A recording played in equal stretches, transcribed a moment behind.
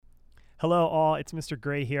Hello all, it's Mr.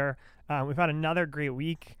 Gray here. We've had another great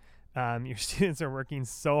week. Your students are working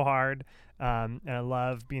so hard, and I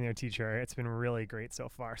love being their teacher. It's been really great so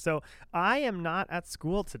far. So I am not at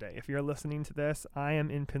school today. If you're listening to this, I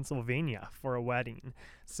am in Pennsylvania for a wedding.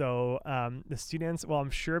 So the students will,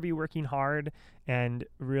 I'm sure, be working hard and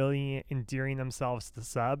really endearing themselves to the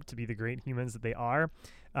sub to be the great humans that they are.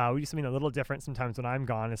 We do something a little different sometimes when I'm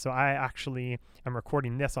gone. So I actually am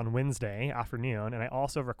recording this on Wednesday afternoon, and I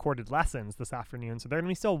also recorded lessons this afternoon. So they're going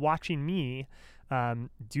to be still watching me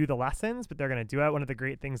do the lessons, but they're going to do it. One of the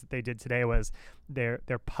great things that they did today was they're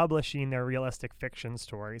publishing their realistic fiction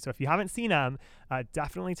story. So if you haven't seen them,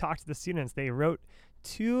 definitely talk to the students. They wrote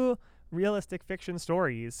 2 realistic fiction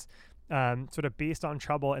stories sort of based on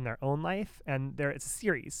trouble in their own life, and it's a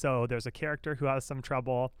series. So there's a character who has some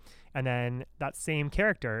trouble, and then that same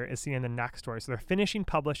character is seen in the next story. So they're finishing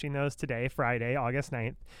publishing those today, Friday, August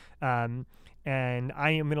 9th. And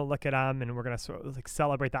I am going to look at them, and we're going to sort of like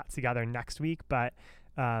celebrate that together next week. But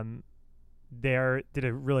they did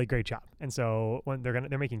a really great job, and so when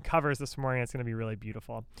they're making covers this morning, it's going to be really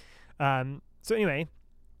beautiful. So anyway,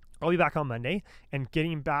 I'll be back on Monday, and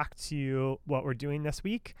getting back to what we're doing this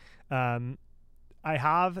week. I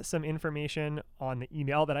have some information on the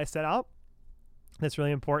email that I set out. That's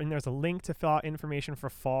really important. There's a link to fill out information for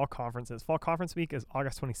fall conferences. Fall conference week is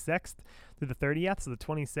August 26th through the 30th. So the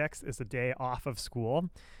 26th is the day off of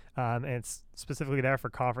school. And it's specifically there for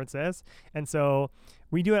conferences. And so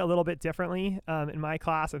we do it a little bit differently in my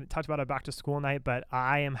class. I talked about a back to school night, but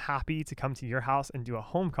I am happy to come to your house and do a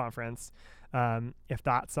home conference if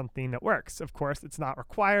that's something that works. Of course, it's not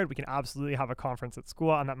required. We can absolutely have a conference at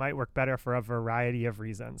school, and that might work better for a variety of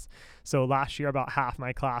reasons. So last year, about half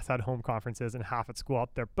my class had home conferences and half at school.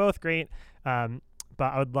 They're both great, but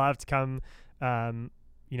I would love to come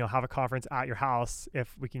have a conference at your house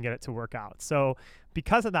if we can get it to work out. So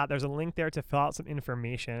because of that, there's a link there to fill out some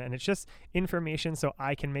information, and it's just information so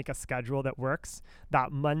I can make a schedule that works.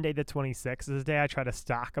 That Monday the 26th is the day I try to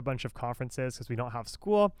stack a bunch of conferences because we don't have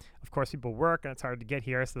school. Of course, people work and it's hard to get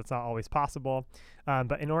here, so that's not always possible.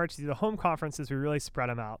 But in order to do the home conferences, we really spread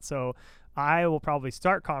them out. So I will probably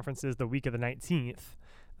start conferences the week of the 19th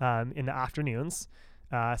in the afternoons.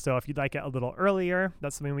 So if you'd like it a little earlier,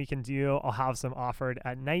 that's something we can do. I'll have some offered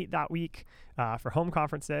at night that week for home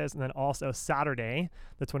conferences, and then also Saturday,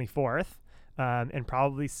 the 24th, and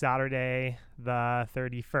probably Saturday, the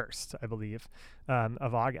 31st, I believe,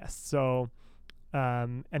 of August. So,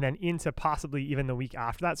 and then into possibly even the week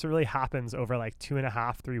after that. So it really happens over like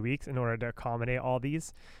 2.5, 3 weeks in order to accommodate all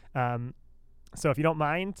these. So if you don't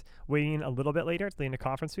mind waiting a little bit later to the end of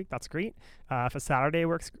conference week, that's great. If a Saturday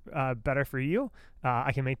works better for you,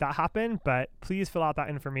 I can make that happen. But please fill out that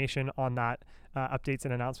information on that updates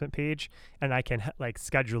and announcement page, and I can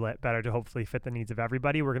schedule it better to hopefully fit the needs of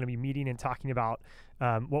everybody. We're going to be meeting and talking about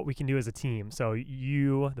what we can do as a team. So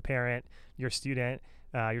you, the parent, your student,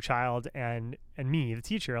 your child, and me, the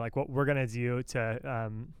teacher, like what we're going to do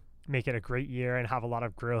to make it a great year and have a lot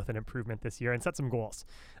of growth and improvement this year and set some goals.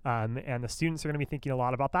 And the students are going to be thinking a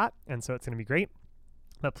lot about that. And so it's going to be great.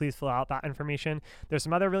 But please fill out that information. There's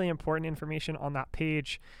some other really important information on that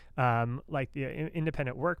page, like the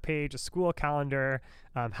independent work page, a school calendar,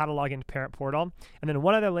 how to log into Parent Portal. And then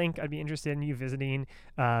one other link I'd be interested in you visiting.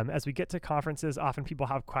 As we get to conferences, often people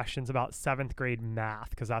have questions about 7th grade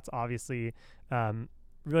math, because that's obviously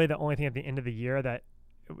really the only thing at the end of the year that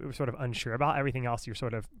we were sort of unsure about. Everything else you're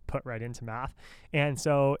sort of put right into math. And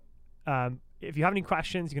so if you have any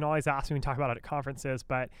questions, you can always ask me. We can talk about it at conferences.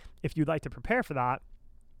 But if you'd like to prepare for that,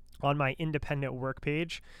 on my independent work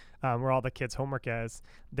page, where all the kids' homework is,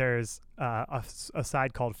 there's a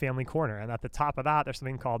side called Family Corner. And at the top of that, there's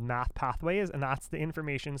something called Math Pathways. And that's the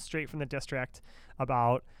information straight from the district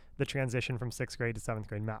about the transition from 6th grade to 7th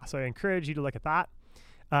grade math. So I encourage you to look at that.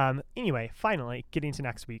 Anyway, finally, getting to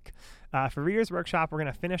next week. For Reader's Workshop, we're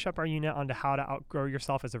going to finish up our unit on how to outgrow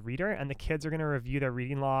yourself as a reader, and the kids are going to review their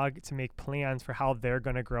reading log to make plans for how they're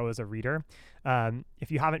going to grow as a reader.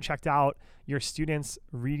 If you haven't checked out your students'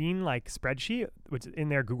 reading spreadsheet, which is in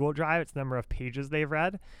their Google Drive, it's the number of pages they've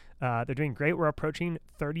read. They're doing great. We're approaching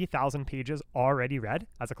 30,000 pages already read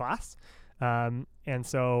as a class. And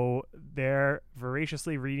so they're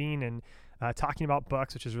voraciously reading and talking about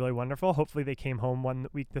books, which is really wonderful. Hopefully they came home one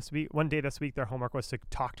day this week, their homework was to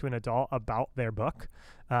talk to an adult about their book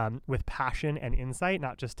with passion and insight,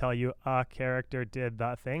 not just tell you a character did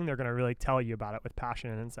that thing. They're going to really tell you about it with passion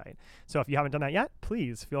and insight. So if you haven't done that yet,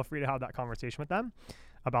 please feel free to have that conversation with them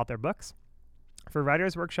about their books. For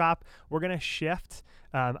Writer's Workshop, we're going to shift,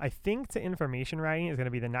 I think, to information writing is going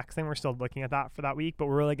to be the next thing. We're still looking at that for that week, but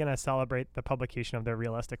we're really going to celebrate the publication of their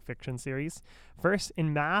realistic fiction series. First,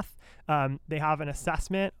 in math, they have an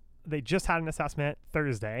assessment. They just had an assessment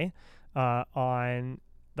Thursday on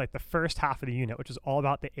like the first half of the unit, which is all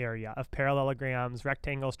about the area of parallelograms,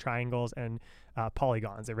 rectangles, triangles, and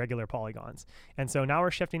polygons, irregular polygons. And so now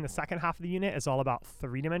we're shifting the second half of the unit is all about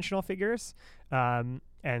three-dimensional figures and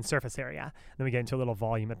surface area. Then we get into a little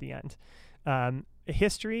volume at the end.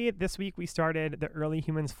 History, this week we started the Early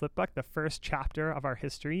Humans Flipbook. The first chapter of our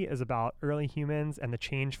history is about early humans and the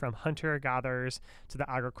change from hunter-gatherers to the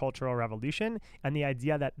agricultural revolution, and the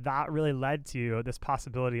idea that that really led to this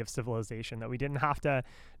possibility of civilization, that we didn't have to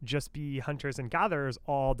just be hunters and gatherers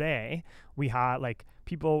all day. We had like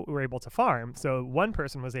people who were able to farm. So one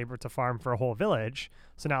person was able to farm for a whole village.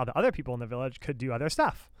 So now the other people in the village could do other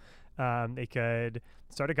stuff. They could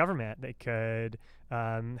start a government. They could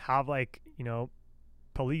have like,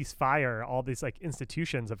 police, fire, all these like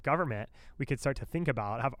institutions of government we could start to think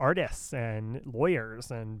about, have artists and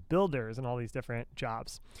lawyers and builders and all these different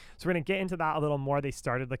jobs. So we're going to get into that a little more. They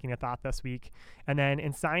started looking at that this week. And then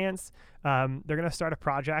in science, they're going to start a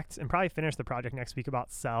project and probably finish the project next week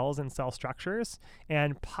about cells and cell structures.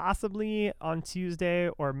 And possibly on Tuesday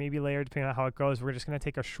or maybe later, depending on how it goes, we're just going to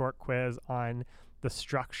take a short quiz on the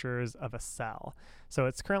structures of a cell. So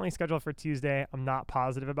it's currently scheduled for Tuesday. I'm not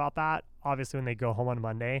positive about that. Obviously, when they go home on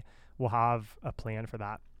Monday, we'll have a plan for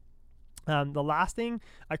that. The last thing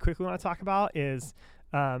I quickly want to talk about is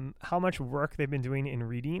how much work they've been doing in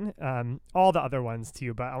reading, all the other ones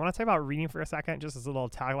too. But I want to talk about reading for a second, just as a little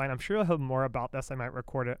tagline. I'm sure you'll hear more about this. I might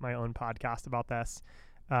record my own podcast about this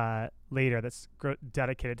later that's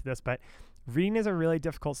dedicated to this. But reading is a really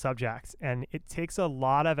difficult subject, and it takes a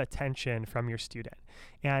lot of attention from your student.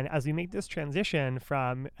 And as we make this transition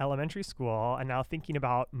from elementary school and now thinking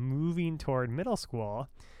about moving toward middle school,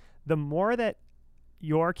 the more that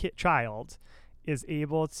your child is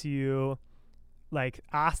able to like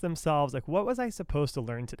ask themselves, like, what was I supposed to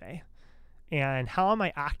learn today? And how am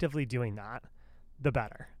I actively doing that? The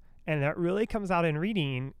better. And that really comes out in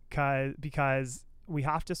reading because we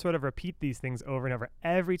have to sort of repeat these things over and over.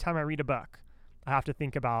 Every time I read a book, I have to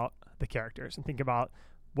think about the characters and think about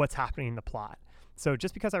what's happening in the plot. So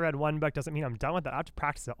just because I read one book doesn't mean I'm done with it. I have to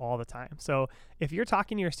practice it all the time. So if you're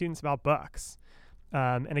talking to your students about books,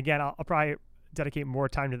 and again, I'll probably dedicate more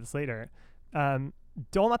time to this later, don't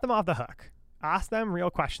let them off the hook. Ask them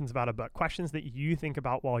real questions about a book, questions that you think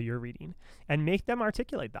about while you're reading, and make them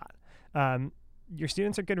articulate that. Your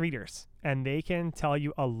students are good readers, and they can tell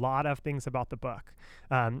you a lot of things about the book.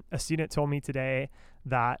 A student told me today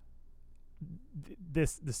that the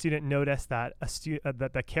student noticed that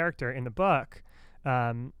that the character in the book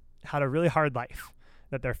had a really hard life,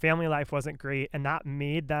 that their family life wasn't great, and that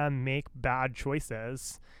made them make bad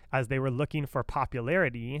choices as they were looking for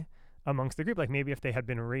popularity amongst the group. Like maybe if they had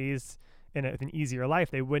been raised in an easier life,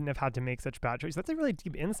 they wouldn't have had to make such bad choices. That's a really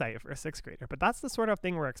deep insight for a sixth grader, but that's the sort of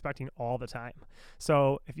thing we're expecting all the time.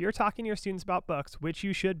 So if you're talking to your students about books, which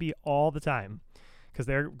you should be all the time, because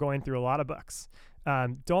they're going through a lot of books,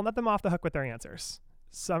 don't let them off the hook with their answers.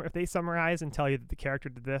 If they summarize and tell you that the character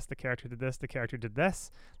did this, the character did this, the character did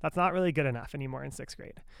this, that's not really good enough anymore in sixth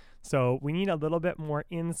grade. So we need a little bit more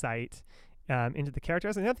insight into the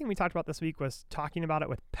characters. And the other thing we talked about this week was talking about it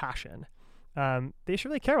with passion. They should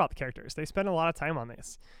really care about the characters. They spend a lot of time on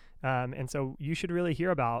this. And so you should really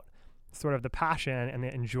hear about sort of the passion and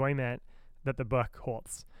the enjoyment that the book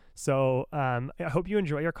holds. So I hope you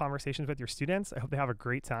enjoy your conversations with your students. I hope they have a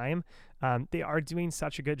great time. They are doing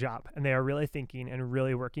such a good job, and they are really thinking and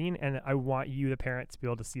really working. And I want you, the parent, to be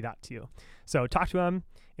able to see that too. So talk to them,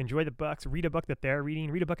 enjoy the books, read a book that they're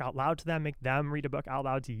reading, read a book out loud to them, make them read a book out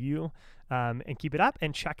loud to you, and keep it up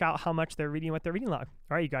and check out how much they're reading with their reading log.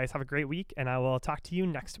 All right, you guys have a great week, and I will talk to you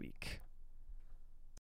next week.